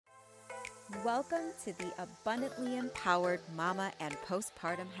Welcome to the Abundantly Empowered Mama and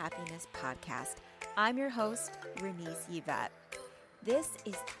Postpartum Happiness Podcast. I'm your host, Renise Yvette. This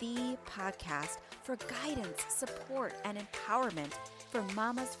is the podcast for guidance, support, and empowerment for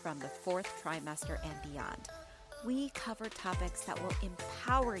mamas from the fourth trimester and beyond. We cover topics that will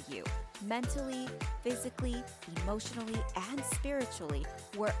empower you mentally, physically, emotionally, and spiritually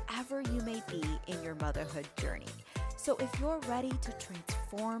wherever you may be in your motherhood journey. So if you're ready to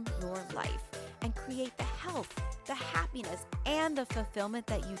transform your life and create the health, the happiness, and the fulfillment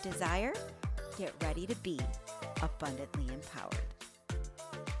that you desire, get ready to be abundantly empowered.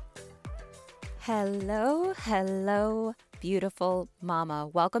 Hello, beautiful mama.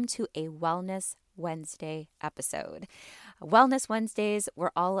 Welcome to a Wellness Wednesday episode. Wellness Wednesdays, we're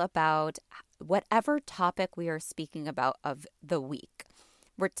all about whatever topic we are speaking about of the week.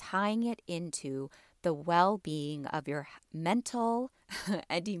 We're tying it into the well-being of your mental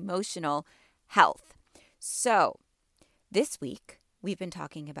and emotional health. So this week, we've been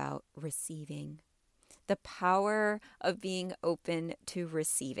talking about receiving, the power of being open to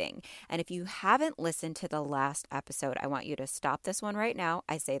receiving. And if you haven't listened to the last episode, I want you to stop this one right now.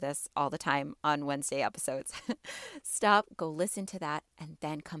 I say this all the time on Wednesday episodes. Stop, go listen to that, and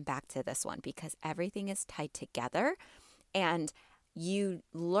then come back to this one because everything is tied together and you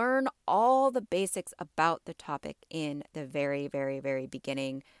learn all the basics about the topic in the very, very, very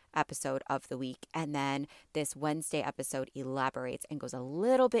beginning episode of the week. And then this Wednesday episode elaborates and goes a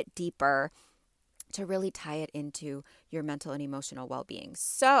little bit deeper to really tie it into your mental and emotional well-being.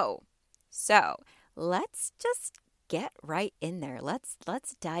 So let's just get right in there. Let's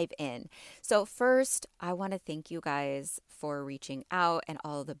dive in. So first, I want to thank you guys for reaching out and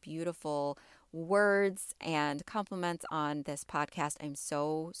all the beautiful words and compliments on this podcast. I'm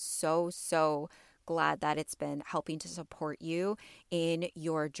so glad that it's been helping to support you in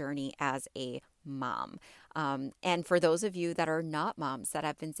your journey as a mom. And for those of you that are not moms that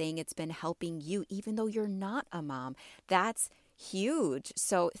have been saying it's been helping you, even though you're not a mom, that's huge.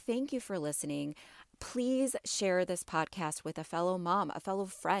 So thank you for listening. Please share this podcast with a fellow mom, a fellow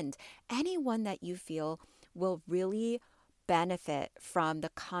friend, anyone that you feel will really benefit from the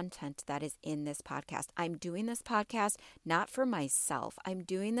content that is in this podcast. I'm doing this podcast not for myself. I'm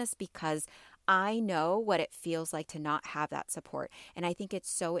doing this because I know what it feels like to not have that support. And I think it's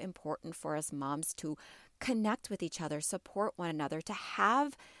so important for us moms to connect with each other, support one another, to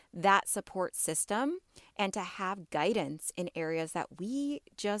have that support system and to have guidance in areas that we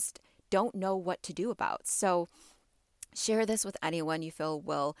just don't know what to do about. So share this with anyone you feel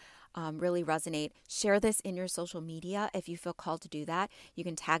will really resonate. Share this in your social media if you feel called to do that. You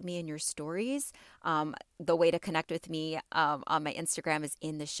can tag me in your stories. The way to connect with me on my Instagram is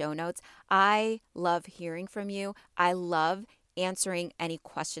in the show notes. I love hearing from you. I love answering any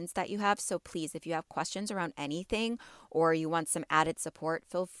questions that you have. So please, if you have questions around anything or you want some added support,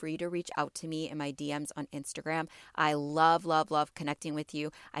 feel free to reach out to me in my DMs on Instagram. I love connecting with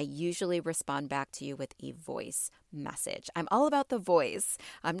you. I usually respond back to you with a voice message. I'm all about the voice.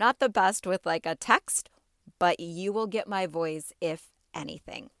 I'm not the best with like a text, but you will get my voice if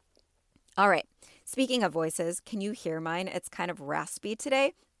anything. All right. Speaking of voices, can you hear mine? It's kind of raspy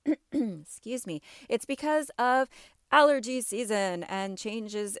today. Excuse me. It's because of allergy season and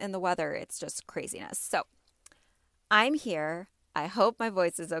changes in the weather. It's just craziness. So I'm here. I hope my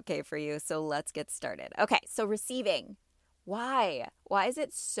voice is okay for you. So let's get started. Okay. So receiving. Why? Why is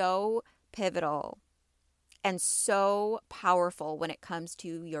it so pivotal and so powerful when it comes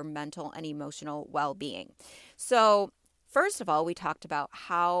to your mental and emotional well-being? So first of all, we talked about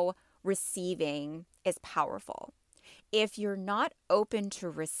how receiving is powerful. If you're not open to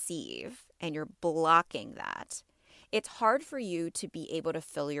receive and you're blocking that, it's hard for you to be able to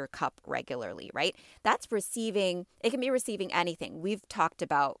fill your cup regularly, right? That's receiving. It can be receiving anything. We've talked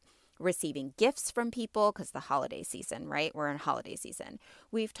about receiving gifts from people because the holiday season, right? We're in holiday season.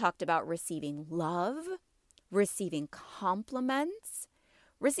 We've talked about receiving love, receiving compliments,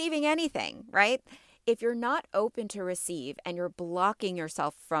 receiving anything, right? If you're not open to receive and you're blocking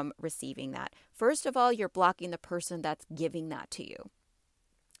yourself from receiving that, first of all, you're blocking the person that's giving that to you.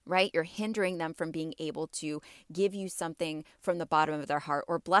 Right? You're hindering them from being able to give you something from the bottom of their heart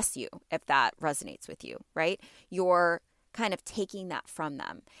or bless you if that resonates with you, right? You're kind of taking that from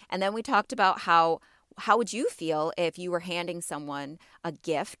them. And then we talked about how would you feel if you were handing someone a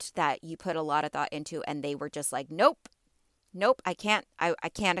gift that you put a lot of thought into and they were just like, nope, I can't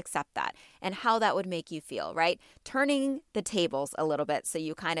accept that. And how that would make you feel, right? Turning the tables a little bit so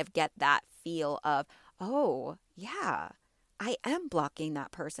you kind of get that feel of, oh, yeah, I am blocking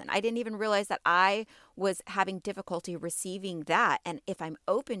that person. I didn't even realize that I was having difficulty receiving that. And if I'm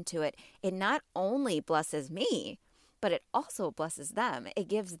open to it, it not only blesses me, but it also blesses them. It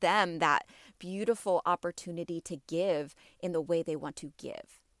gives them that beautiful opportunity to give in the way they want to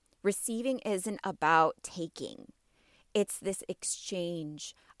give. Receiving isn't about taking. It's this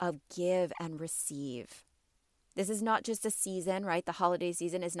exchange of give and receive. This is not just a season, right? The holiday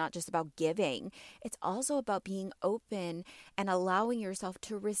season is not just about giving. It's also about being open and allowing yourself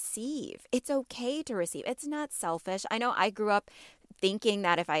to receive. It's okay to receive. It's not selfish. I know I grew up thinking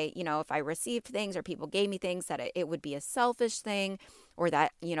that if I received things or people gave me things, that it would be a selfish thing, or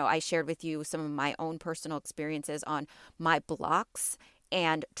that, I shared with you some of my own personal experiences on my blocks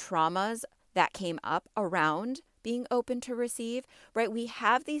and traumas that came up around being open to receive, right? We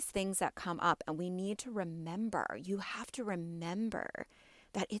have these things that come up, and we need to remember, you have to remember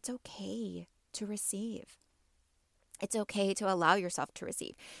that it's okay to receive. It's okay to allow yourself to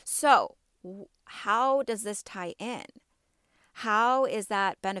receive. So how does this tie in? How is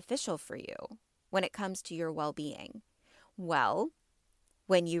that beneficial for you when it comes to your well-being? Well,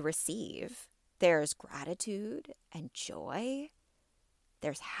 when you receive, there's gratitude and joy.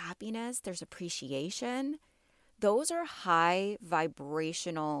 There's happiness. There's appreciation. Those are high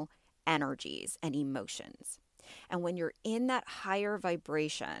vibrational energies and emotions. And when you're in that higher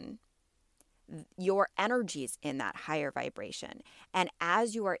vibration, your energy's in that higher vibration. And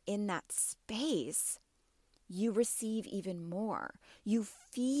as you are in that space, you receive even more. You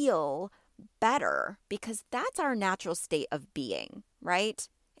feel better, because that's our natural state of being, right?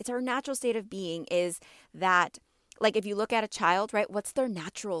 It's our natural state of being is that, like if you look at a child, right, what's their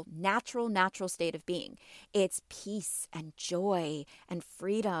natural state of being? It's peace and joy and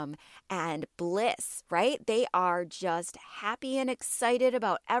freedom and bliss, right? They are just happy and excited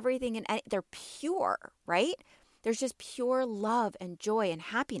about everything, and they're pure, right? There's just pure love and joy and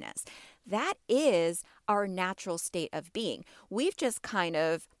happiness. That is our natural state of being. We've just kind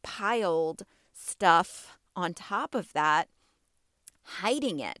of piled stuff on top of that,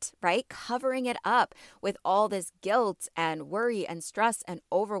 hiding it, right? Covering it up with all this guilt and worry and stress and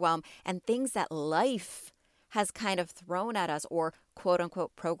overwhelm and things that life has kind of thrown at us, or quote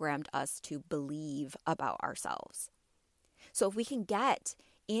unquote programmed us to believe about ourselves. So if we can get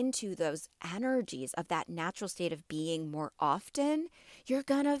into those energies of that natural state of being more often, you're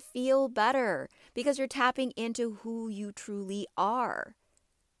gonna feel better, because you're tapping into who you truly are.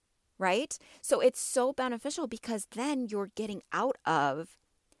 Right? So it's so beneficial, because then you're getting out of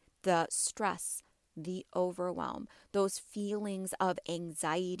the stress, the overwhelm, those feelings of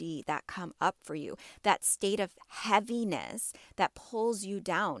anxiety that come up for you, that state of heaviness that pulls you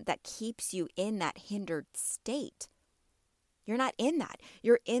down, that keeps you in that hindered state. You're not in that.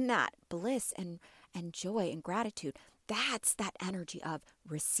 You're in that bliss and joy and gratitude. That's that energy of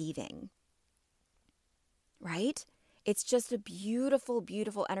receiving. Right? It's just a beautiful,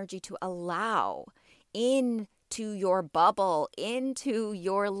 beautiful energy to allow into your bubble, into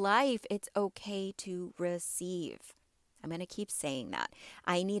your life. It's okay to receive. I'm going to keep saying that.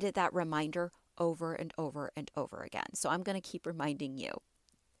 I needed that reminder over and over and over again. So I'm going to keep reminding you.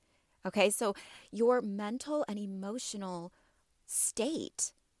 Okay, so your mental and emotional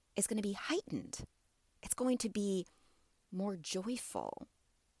state is going to be heightened. It's going to be more joyful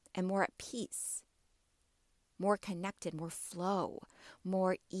and more at peace. More connected, more flow,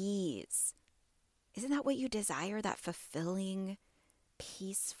 more ease. Isn't that what you desire? That fulfilling,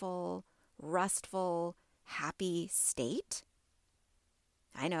 peaceful, restful, happy state?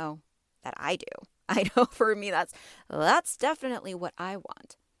 I know that I do. I know for me that's definitely what I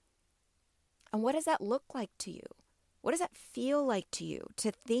want. And what does that look like to you? What does that feel like to you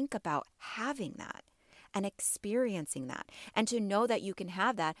to think about having that and experiencing that, and to know that you can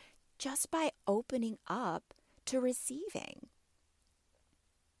have that just by opening up to receiving?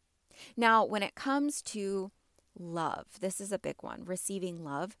 Now, when it comes to love, this is a big one, receiving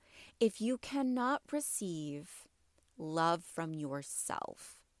love. If you cannot receive love from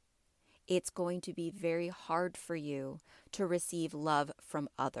yourself, it's going to be very hard for you to receive love from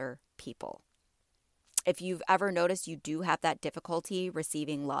other people. If you've ever noticed you do have that difficulty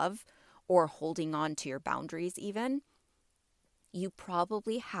receiving love or holding on to your boundaries even, you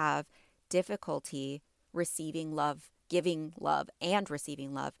probably have difficulty receiving love, giving love, and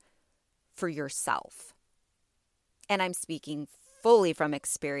receiving love for yourself. And I'm speaking fully from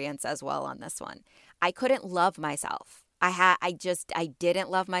experience as well on this one. I couldn't love myself. I didn't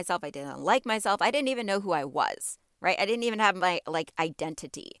love myself. I didn't like myself. I didn't even know who I was, right? I didn't even have my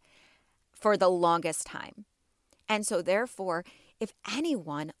identity for the longest time. And so therefore, if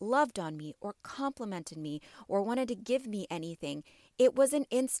anyone loved on me or complimented me or wanted to give me anything, it was an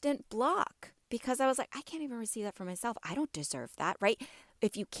instant block because I was like, I can't even receive that for myself. I don't deserve that, right?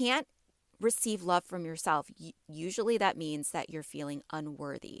 If you can't receive love from yourself, usually that means that you're feeling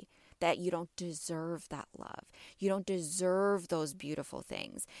unworthy, that you don't deserve that love. You don't deserve those beautiful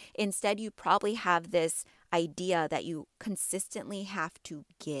things. Instead, you probably have this idea that you consistently have to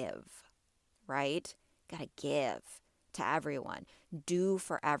give, right? Gotta give to everyone, do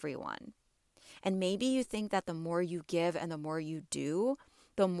for everyone. And maybe you think that the more you give and the more you do,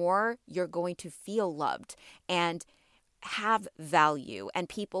 the more you're going to feel loved and have value, and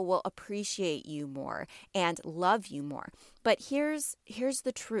people will appreciate you more and love you more. But here's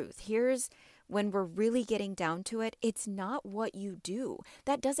the truth. Here's when we're really getting down to it, it's not what you do.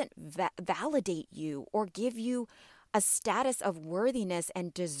 That doesn't validate you or give you a status of worthiness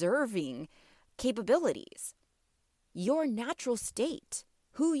and deserving capabilities. Your natural state,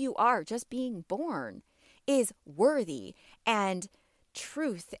 who you are, just being born, is worthy and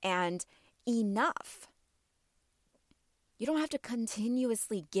truth and enough. You don't have to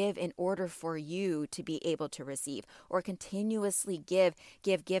continuously give in order for you to be able to receive, or continuously give,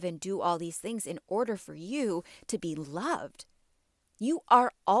 and do all these things in order for you to be loved. You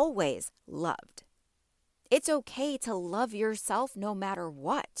are always loved. It's okay to love yourself no matter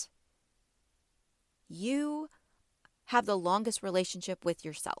what. You have the longest relationship with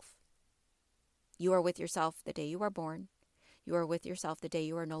yourself. You are with yourself the day you are born. You are with yourself the day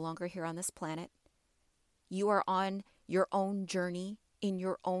you are no longer here on this planet. You are on your own journey in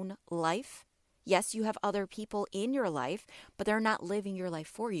your own life. Yes, you have other people in your life, but they're not living your life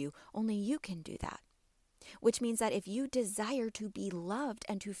for you. Only you can do that. Which means that if you desire to be loved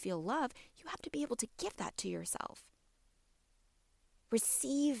and to feel love, you have to be able to give that to yourself.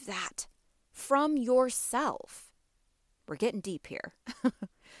 Receive that from yourself. We're getting deep here,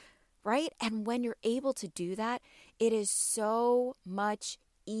 right? And when you're able to do that, it is so much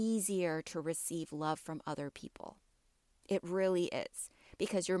easier to receive love from other people. It really is,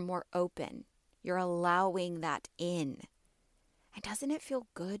 because you're more open. You're allowing that in. And doesn't it feel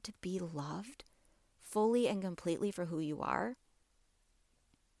good to be loved fully and completely for who you are?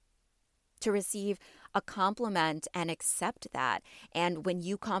 To receive a compliment and accept that. And when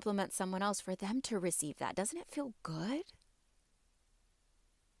you compliment someone else, for them to receive that. Doesn't it feel good?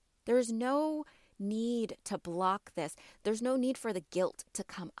 There's no need to block this. There's no need for the guilt to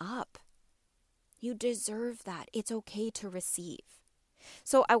come up. You deserve that. It's okay to receive.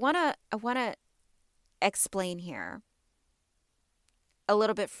 So I want to explain here a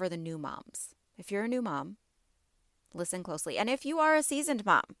little bit for the new moms. If you're a new mom, listen closely. And if you are a seasoned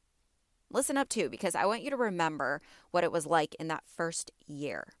mom, listen up too, because I want you to remember what it was like in that first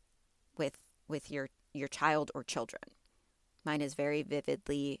year with your child or children. Mine is very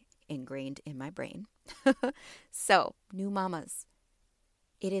vividly ingrained in my brain. So, new mamas,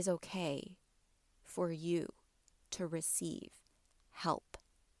 it is okay for you to receive help.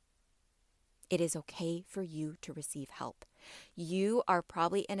 It is okay for you to receive help. You are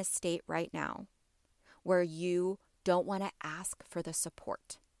probably in a state right now where you don't want to ask for the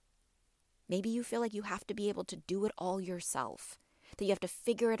support. Maybe you feel like you have to be able to do it all yourself, that you have to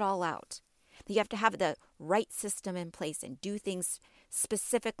figure it all out, that you have to have the right system in place and do things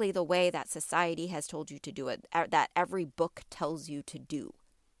specifically the way that society has told you to do it, that every book tells you to do.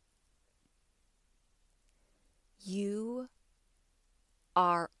 You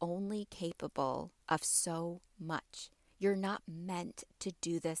are only capable of so much. You're not meant to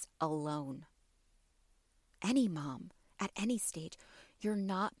do this alone. Any mom at any stage, you're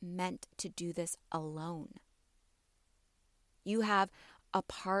not meant to do this alone. You have a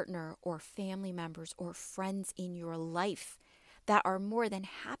partner or family members or friends in your life that are more than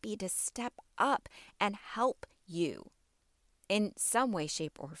happy to step up and help you in some way,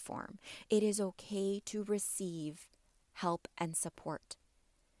 shape, or form. It is okay to receive help and support.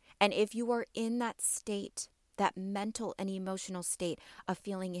 And if you are in that state, that mental and emotional state of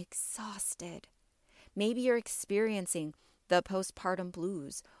feeling exhausted, maybe you're experiencing the postpartum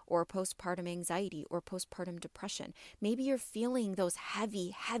blues or postpartum anxiety or postpartum depression. Maybe you're feeling those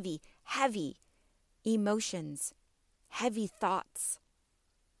heavy emotions, heavy thoughts.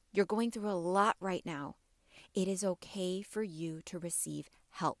 You're going through a lot right now. It is okay for you to receive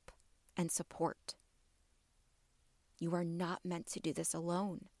help and support. You are not meant to do this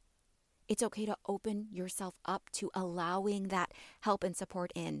alone. It's okay to open yourself up to allowing that help and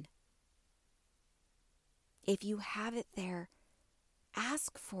support in. If you have it there,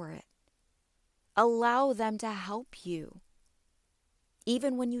 ask for it. Allow them to help you.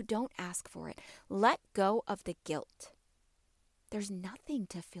 Even when you don't ask for it, let go of the guilt. there's nothing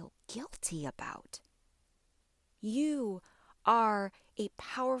to feel guilty about. You are a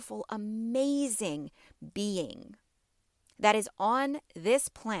powerful, amazing being that is on this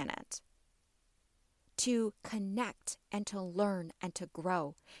planet to connect and to learn and to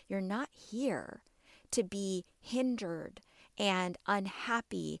grow. You're not here to be hindered and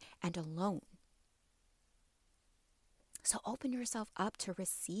unhappy and alone. So open yourself up to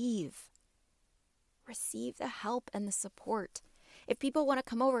receive. Receive the help and the support. If people want to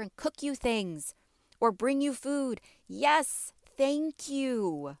come over and cook you things or bring you food, yes, thank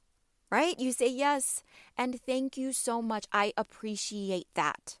you. Right? You say yes and thank you so much. I appreciate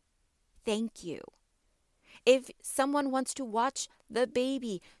that. Thank you. If someone wants to watch the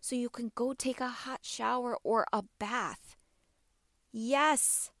baby so you can go take a hot shower or a bath,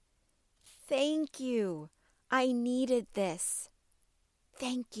 yes, thank you. I needed this.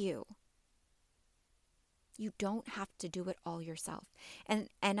 Thank you. You don't have to do it all yourself. And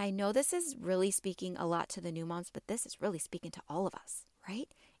I know this is really speaking a lot to the new moms, but this is really speaking to all of us, right?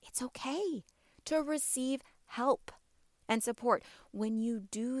 It's okay to receive help and support. When you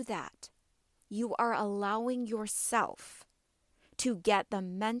do that, you are allowing yourself to get the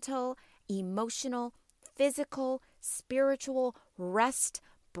mental, emotional, physical, spiritual rest,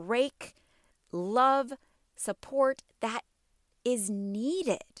 break, love, support that is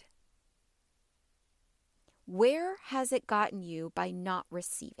needed. Where has it gotten you by not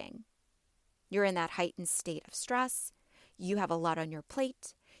receiving? You're in that heightened state of stress. You have a lot on your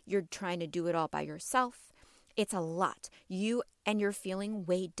plate. You're trying to do it all by yourself. It's a lot. You're feeling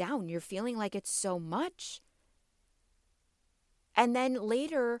weighed down. You're feeling like it's so much. And then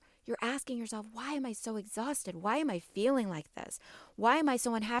later, you're asking yourself, why am I so exhausted? Why am I feeling like this? Why am I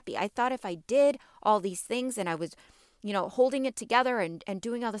so unhappy? I thought if I did all these things and I was, holding it together and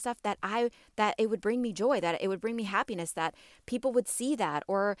doing all the stuff that it would bring me joy, that it would bring me happiness, that people would see that,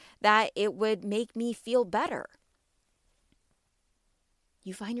 or that it would make me feel better.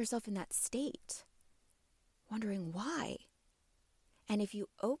 You find yourself in that state, wondering why. And if you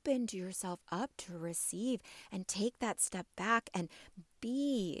opened yourself up to receive and take that step back and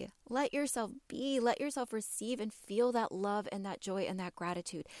let yourself receive and feel that love and that joy and that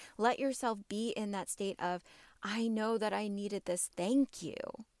gratitude. Let yourself be in that state of, I know that I needed this, thank you.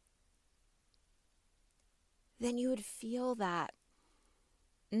 Then you would feel that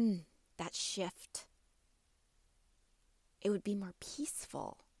shift. It would be more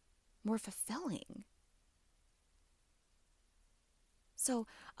peaceful, more fulfilling. So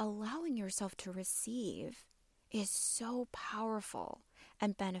allowing yourself to receive is so powerful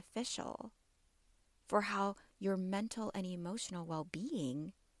and beneficial for how your mental and emotional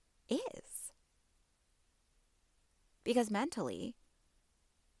well-being is. Because mentally,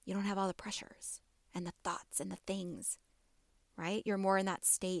 you don't have all the pressures and the thoughts and the things, right? You're more in that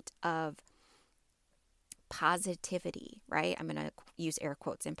state of positivity, right? I'm going to use air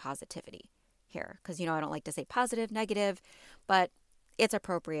quotes in positivity here because, I don't like to say positive, negative, but it's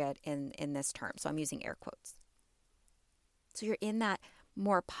appropriate in this term. So I'm using air quotes. So you're in that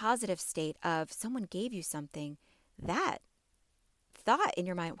more positive state of someone gave you something, that thought in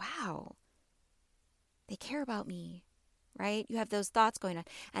your mind, wow, they care about me, right? You have those thoughts going on.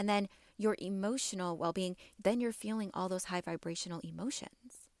 And then your emotional well-being, then you're feeling all those high vibrational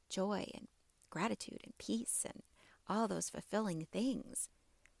emotions, joy and gratitude and peace and all those fulfilling things.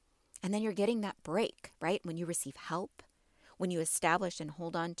 And then you're getting that break, right? When you receive help, when you establish and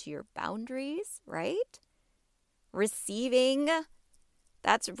hold on to your boundaries, right?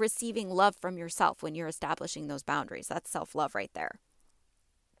 That's receiving love from yourself when you're establishing those boundaries. That's self-love right there,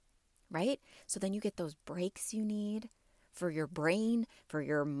 right? So then you get those breaks you need for your brain, for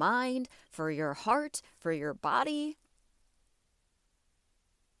your mind, for your heart, for your body.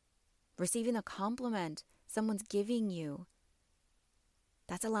 Receiving a compliment someone's giving you,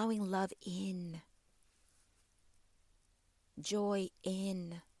 that's allowing love in. Joy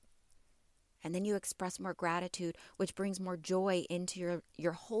in. And then you express more gratitude, which brings more joy into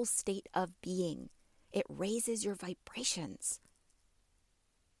your whole state of being. It raises your vibrations.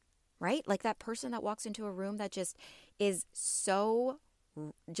 Right? Like that person that walks into a room that just is so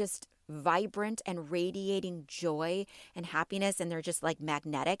just vibrant and radiating joy and happiness, and they're just like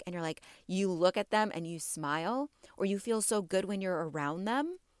magnetic, and you're like, you look at them and you smile, or you feel so good when you're around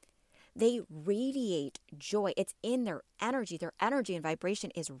them. They radiate joy. It's in their energy. Their energy and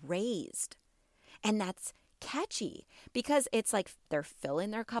vibration is raised. And that's catchy because it's like they're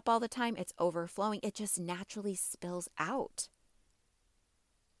filling their cup all the time. It's overflowing. It just naturally spills out.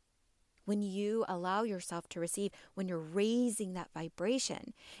 When you allow yourself to receive, when you're raising that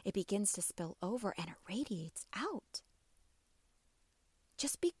vibration, it begins to spill over and it radiates out.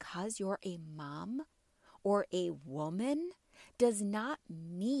 Just because you're a mom or a woman does not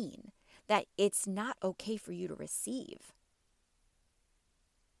mean that it's not okay for you to receive.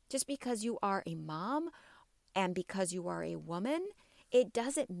 Just because you are a mom and because you are a woman, it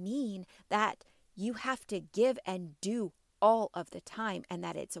doesn't mean that you have to give and do all of the time and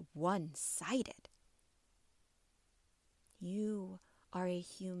that it's one-sided. You are a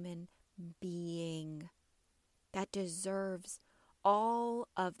human being that deserves all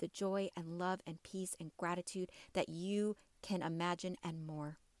of the joy and love and peace and gratitude that you can imagine and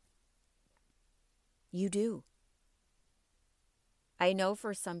more. You do. I know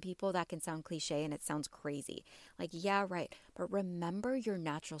for some people that can sound cliche and it sounds crazy. Like, yeah, right. But remember your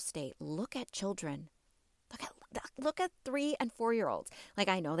natural state. Look at children. Look at 3 and 4-year-olds. Like,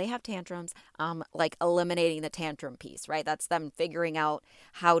 I know they have tantrums, like eliminating the tantrum piece, right? That's them figuring out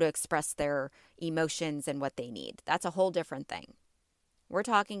how to express their emotions and what they need. That's a whole different thing. We're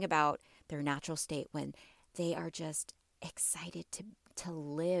talking about their natural state when they are just excited to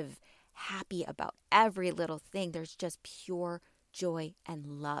live, happy about every little thing. There's just pure joy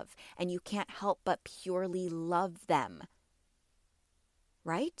and love. And you can't help but purely love them.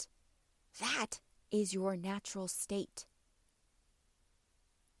 Right? That is your natural state.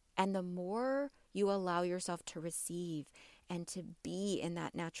 And the more you allow yourself to receive and to be in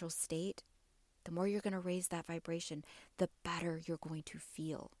that natural state, the more you're going to raise that vibration, the better you're going to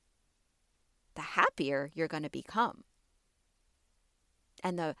feel. The happier you're going to become.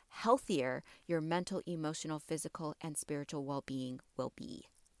 And the healthier your mental, emotional, physical, and spiritual well-being will be.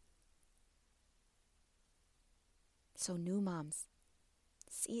 So new moms,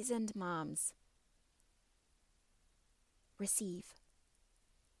 seasoned moms, receive,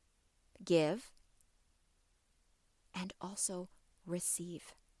 give, and also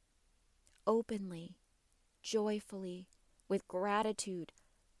receive. Openly, joyfully, with gratitude,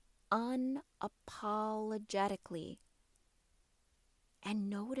 unapologetically, and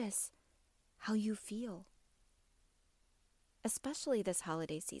notice how you feel. Especially this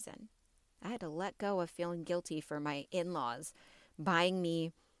holiday season. I had to let go of feeling guilty for my in-laws buying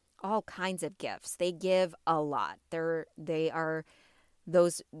me all kinds of gifts. They give a lot. They are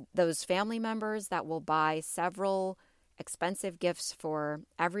those family members that will buy several expensive gifts for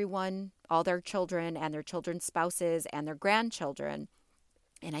everyone, all their children and their children's spouses and their grandchildren.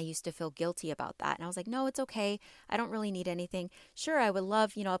 And I used to feel guilty about that. And I was like, no, it's okay. I don't really need anything. Sure, I would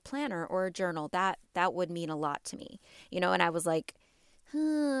love, a planner or a journal. That would mean a lot to me. And I was like,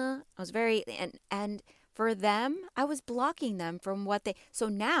 I was very, and for them, I was blocking them from so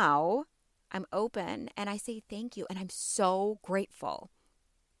now I'm open and I say thank you and I'm so grateful.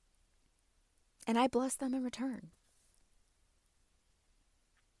 And I bless them in return.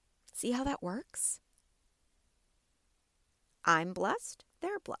 See how that works? I'm blessed,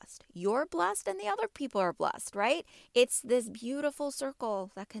 they're blessed. You're blessed and the other people are blessed, right? It's this beautiful circle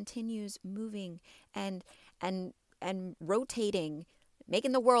that continues moving and rotating,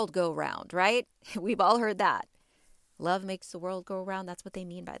 making the world go round, right? We've all heard that. Love makes the world go round. That's what they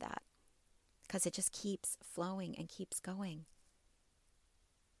mean by that. Because it just keeps flowing and keeps going.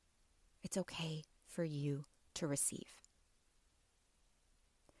 It's okay for you to receive.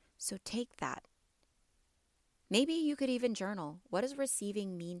 So take that. Maybe you could even journal. What does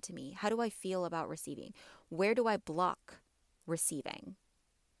receiving mean to me? How do I feel about receiving? Where do I block receiving?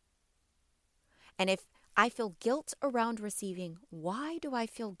 And if I feel guilt around receiving, why do I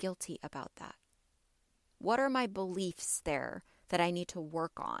feel guilty about that? What are my beliefs there that I need to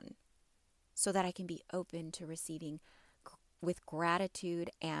work on so that I can be open to receiving with gratitude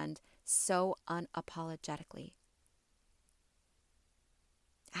and so unapologetically?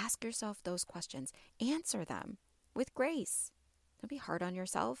 Ask yourself those questions. Answer them with grace. Don't be hard on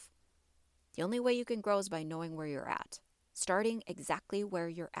yourself. The only way you can grow is by knowing where you're at. Starting exactly where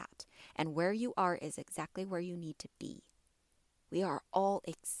you're at. And where you are is exactly where you need to be. We are all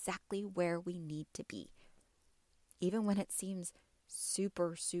exactly where we need to be. Even when it seems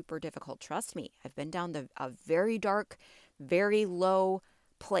super, super difficult. Trust me, I've been down a very dark, very low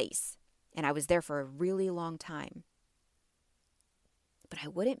place. And I was there for a really long time. But I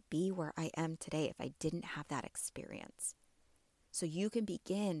wouldn't be where I am today if I didn't have that experience. So you can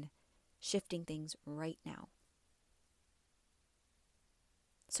begin shifting things right now.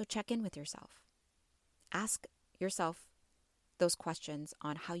 So check in with yourself. Ask yourself those questions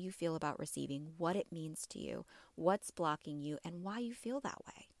on how you feel about receiving, what it means to you, what's blocking you, and why you feel that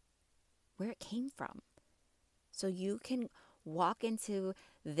way, where it came from. So you can walk into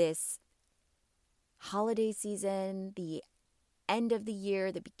this holiday season, the end of the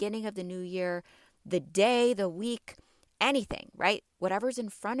year, the beginning of the new year, the day, the week, anything, right? Whatever's in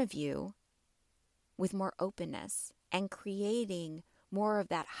front of you with more openness and creating more of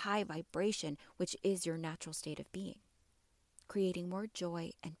that high vibration, which is your natural state of being, creating more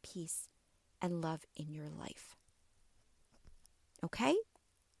joy and peace and love in your life. Okay?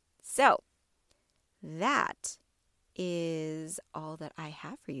 So that is all that I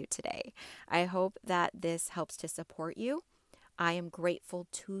have for you today. I hope that this helps to support you. I am grateful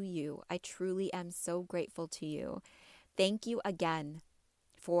to you. I truly am so grateful to you. Thank you again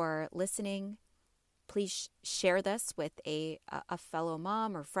for listening. Please share this with a fellow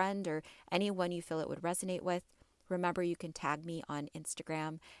mom or friend or anyone you feel it would resonate with. Remember, you can tag me on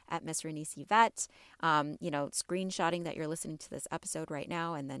Instagram at Miss Renise Vet, screenshotting that you're listening to this episode right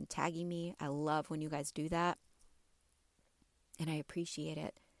now and then tagging me. I love when you guys do that. And I appreciate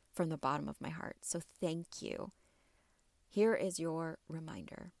it from the bottom of my heart. So thank you. Here is your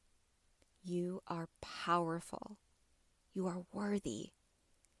reminder. You are powerful. You are worthy.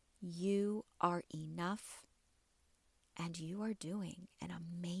 You are enough. And you are doing an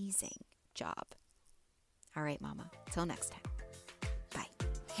amazing job. All right, Mama. Till next time. Bye.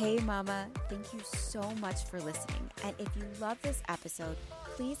 Hey, Mama. Thank you so much for listening. And if you love this episode,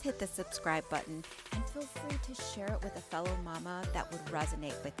 please hit the subscribe button and feel free to share it with a fellow mama that would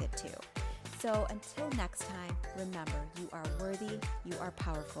resonate with it too. So until next time, remember, you are worthy, you are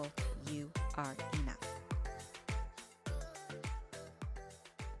powerful, you are enough.